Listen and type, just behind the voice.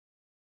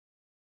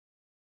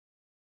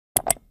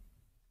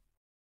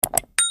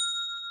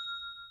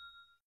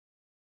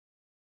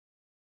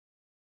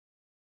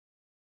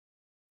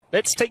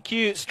Let's take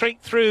you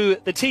straight through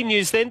the team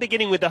news then,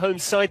 beginning with the home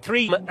side.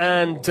 3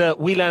 and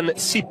Willan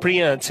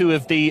Cyprien, two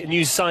of the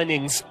new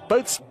signings,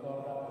 both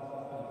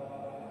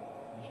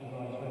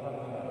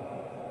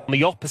on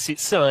the opposite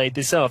side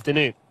this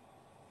afternoon.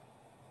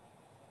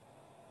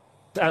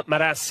 At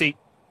Marassi,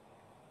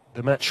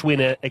 the match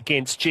winner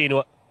against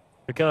Genoa,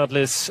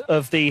 regardless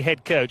of the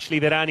head coach.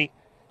 Liverani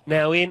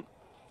now in.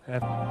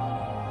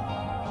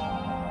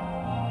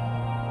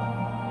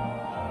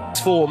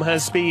 His form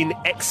has been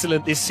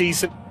excellent this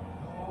season.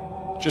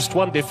 Just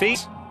one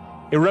defeat.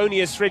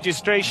 Erroneous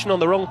registration on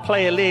the wrong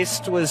player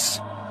list was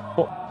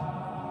what?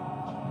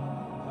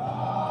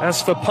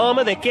 As for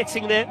Parma, they're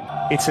getting there.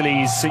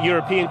 Italy's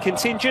European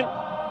contingent.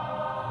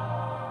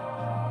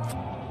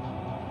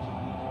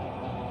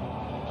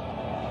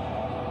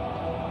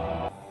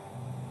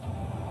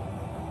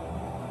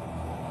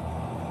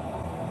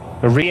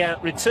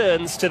 Riyadh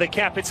returns to the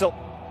capital.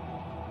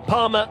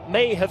 Parma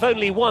may have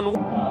only won.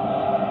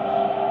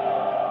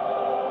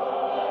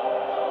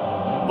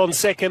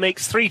 Fonseca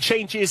makes 3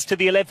 changes to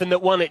the 11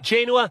 that won at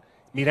Genoa.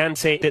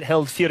 Mirante that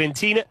held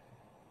Fiorentina.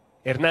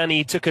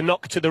 Hernani took a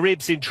knock to the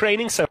ribs in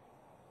training, so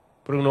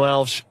Bruno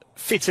Alves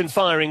fit and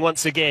firing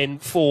once again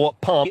for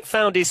Parma.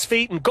 Found his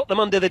feet and got them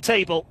under the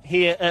table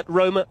here at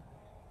Roma.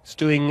 He's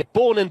doing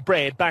born and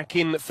bred back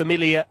in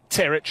familiar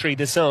territory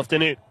this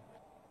afternoon.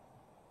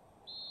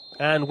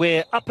 And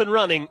we're up and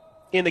running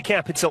in the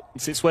capital.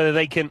 It's whether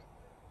they can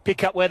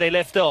pick up where they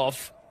left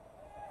off.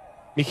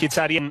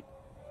 Mkhitaryan,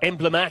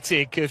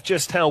 emblematic of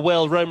just how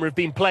well Roma have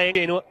been playing.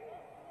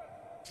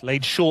 It's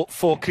laid short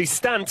for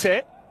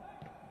Cristante.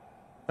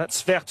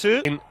 That's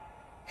Vertu.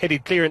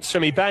 Headed clearance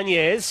from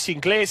Ibanez.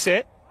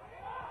 Inglese.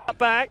 Up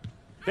back.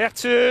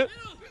 Vertu.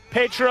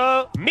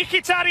 Pedro.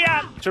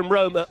 Mkhitaryan from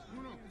Roma.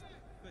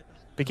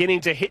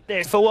 Beginning to hit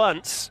there for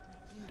once.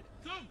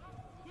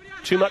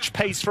 Too much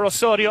pace for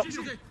Osorio.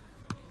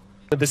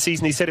 The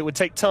season he said it would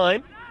take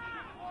time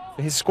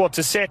for his squad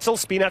to settle.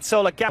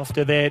 Spinazzola gap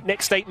after their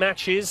next 8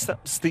 matches.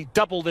 That's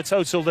double the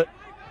total that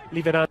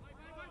Liverani.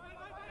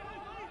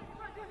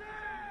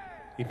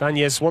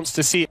 Ibanez wants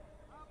to see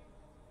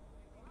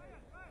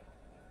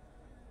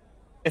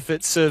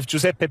efforts of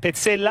Giuseppe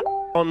Pezzella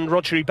on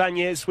Roger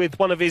Ibanez with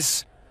one of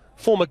his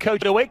former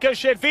coaches. Away goes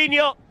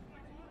Gervinho.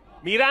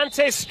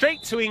 Mirante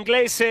straight to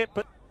Inglese,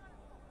 but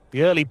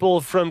the early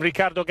ball from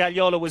Riccardo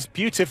Gagliolo was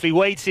beautifully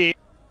weighted.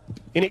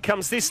 In it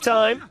comes this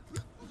time.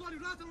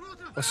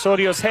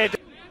 Osorio's head.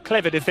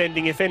 Clever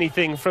defending, if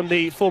anything, from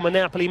the former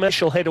Napoli.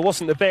 Initial header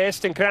wasn't the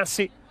best, and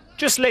Grassi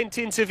just lent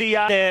into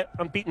VR. Their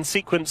unbeaten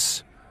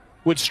sequence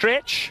would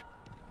stretch.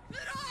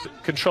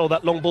 Control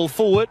that long ball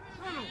forward.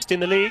 In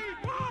the league.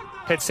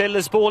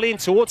 Pezzella's ball in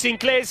towards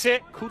Inglese.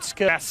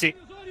 Kutzka. Grassi.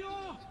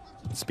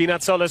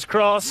 Spinazzola's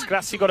cross.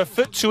 Grassi got a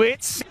foot to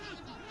it.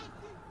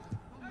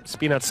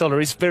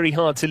 Spinazzola is very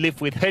hard to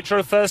live with.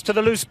 Pedro first to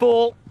the loose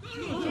ball.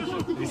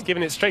 He's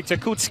giving it straight to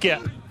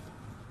Kutzka.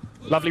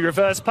 Lovely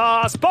reverse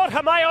pass.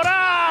 Borja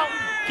Mayoral!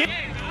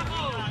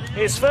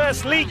 His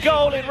first league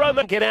goal in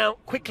Roma. Get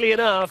out quickly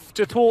enough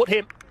to thwart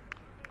him.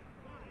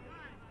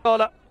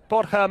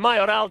 Borja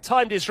Mayoral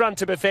timed his run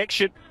to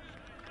perfection.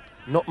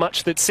 Not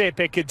much that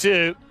Sepe could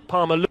do.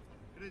 Parma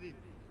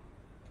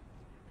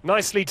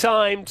nicely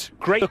timed.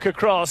 Great look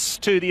across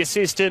to the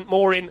assistant.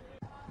 More in.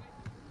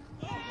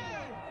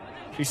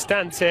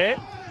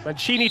 Cristante.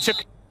 Mancini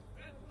took.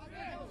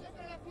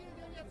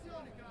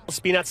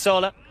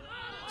 Spinazzola,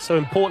 so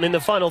important in the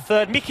final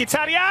third.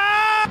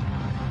 Mkhitaryan!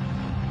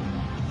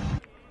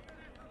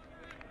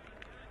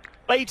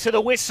 Play to the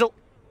whistle.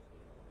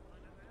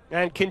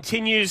 And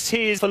continues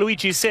his for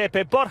Luigi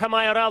Sepe. Borja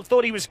Mayoral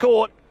thought he was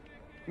caught.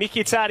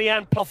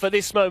 Mkhitaryan off at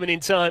this moment in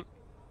time.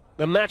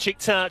 The magic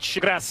touch,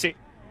 Grassi.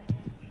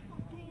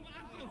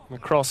 The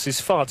cross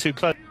is far too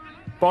close.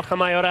 Borja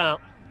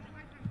Mayoral.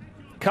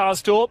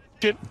 Karsdorp.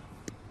 Good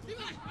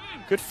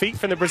feet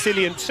from the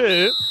Brazilian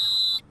too.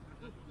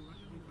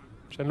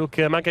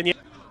 Gianluca Magagni.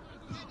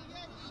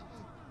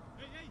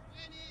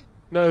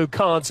 No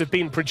cards have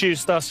been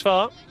produced thus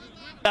far.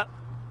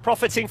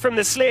 Profiting from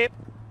the slip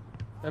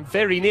and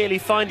very nearly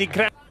finding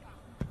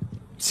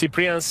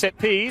Cyprien set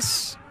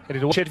piece.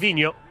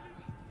 Gervinho.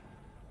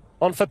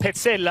 On for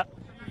Pezzella.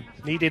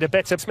 Needed a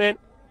better man.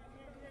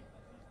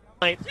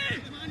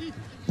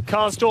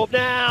 Karsdorp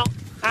now.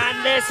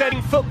 And they're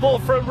sending football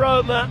from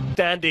Roma.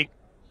 Standing.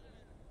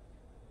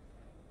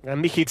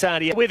 And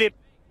Mkhitaryan with it.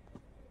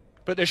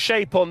 But the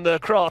shape on the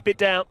cross, bit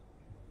down.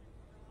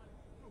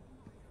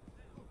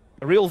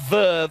 A real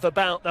verve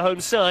about the home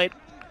side.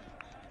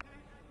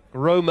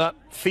 Roma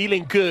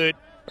feeling good.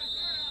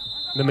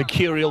 The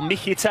mercurial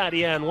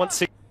Mkhitaryan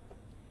once again.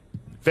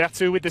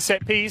 Vertu with the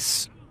set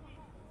piece.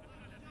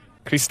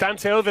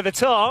 Cristante over the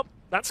top.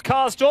 That's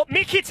Karsdorp.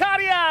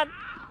 Mkhitaryan!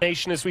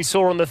 Nation as we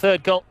saw on the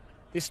third goal.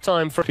 This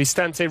time for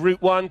Cristante,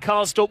 route 1.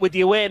 Karsdorp with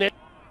the awareness.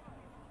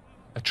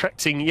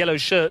 Attracting yellow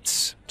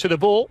shirts to the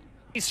ball.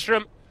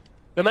 From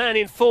the man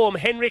in form,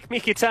 Henrik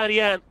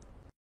Mkhitaryan.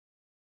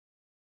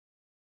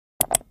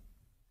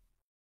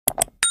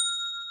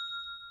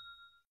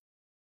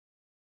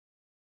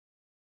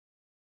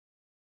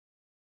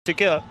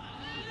 to go.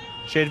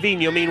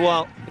 Gervinho,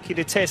 meanwhile, looking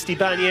to test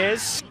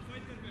Ibanez.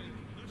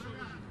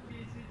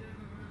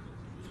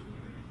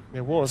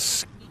 There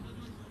was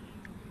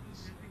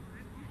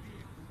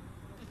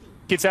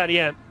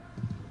Mkhitaryan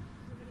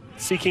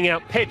seeking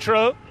out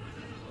Pedro.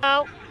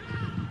 Now,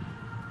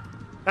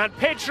 and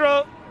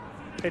Pedro.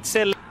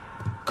 Petzela.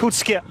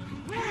 Kutskia.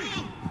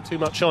 Too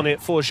much on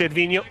it for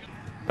Gervinho.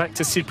 Back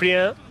to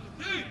Cyprien.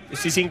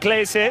 This is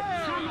Inglese.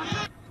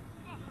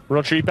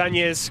 Roger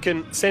Ibanez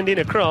can send in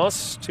a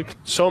cross to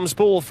Som's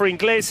ball for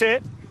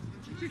Inglese.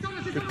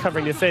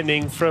 Recovering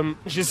defending from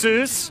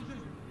Jesus.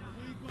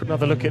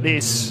 Another look at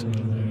this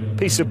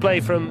piece of play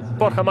from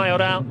Borja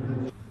Mayoral.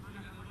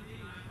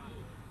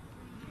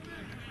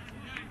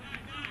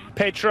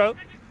 Pedro.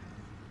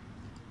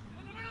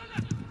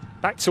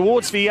 Back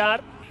towards Villar.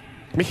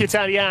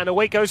 Mkhitaryan,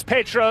 away goes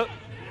Pedro.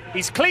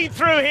 He's clean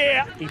through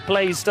here. He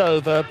blazed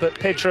over, but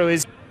Pedro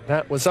is...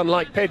 That was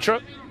unlike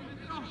Pedro.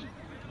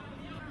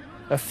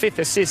 A 5th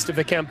assist of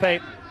the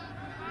campaign.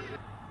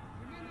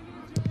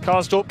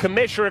 Karsdorp can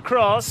measure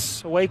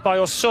across, away by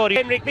Osorio.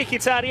 Henrik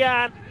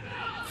Mkhitaryan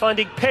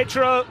finding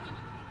Pedro,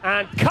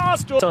 and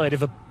Karsdorp side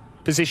of a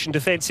position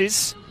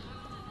defences.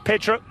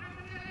 Pedro.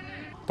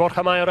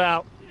 Borja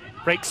Mayoral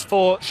breaks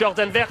for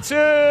Jordan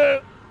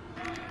Vertu.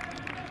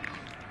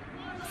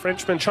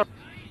 Frenchman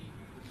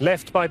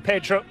left by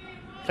Pedro.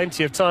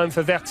 Plenty of time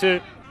for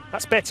Vertu.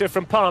 That's better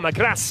from Parma.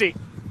 Grassi.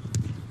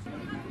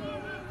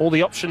 All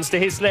the options to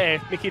his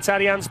left.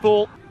 Mkhitaryan's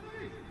ball.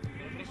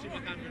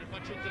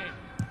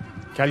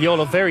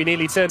 Cagliolo very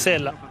nearly turned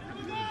Petzela.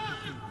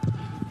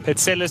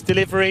 Petzela's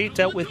delivery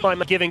dealt with by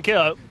give and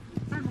go.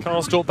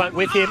 Karsdorp back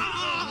with him.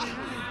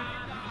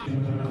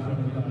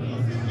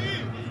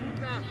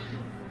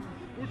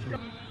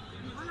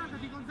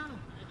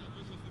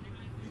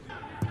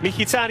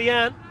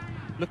 Mkhitaryan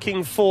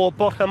looking for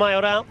Borja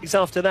Mayoral. He's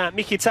after that.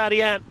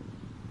 Mkhitaryan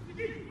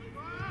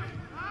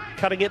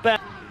cutting it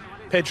back.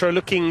 Pedro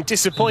looking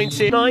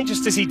disappointed,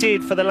 just as he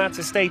did for the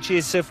latter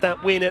stages of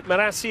that win at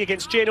Marassi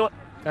against Genoa.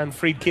 And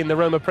Friedkin, the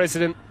Roma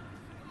president.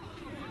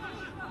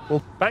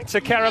 Well, back to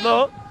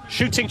Caramo.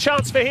 Shooting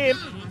chance for him.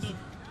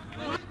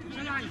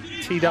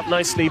 Teed up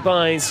nicely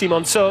by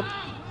Simonso.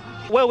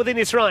 Well within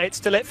his rights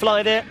to let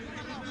fly there.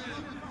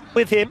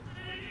 With him.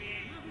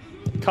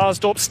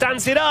 Karsdorp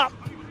stands it up.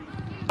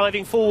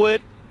 Driving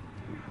forward.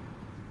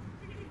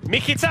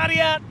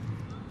 Mkhitaryan.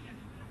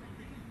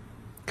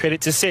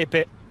 Credit to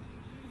Sepe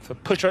for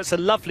pusher. It's a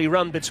lovely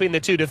run between the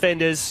two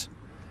defenders.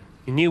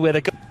 He knew where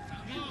to go.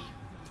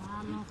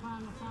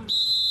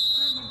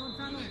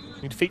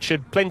 He'd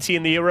featured plenty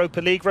in the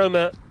Europa League.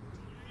 Roma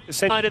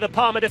side of the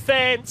Parma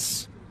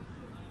defence.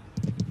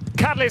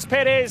 Carles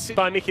Perez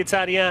by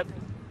Mkhitaryan.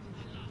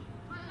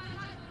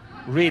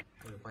 Reed.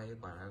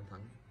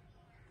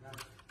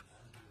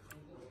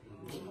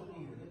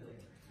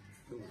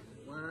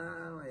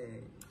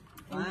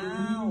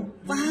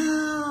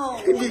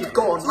 Wow. Cái gì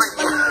còn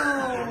vậy?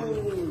 Wow.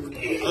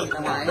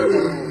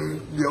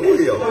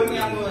 Hiểu.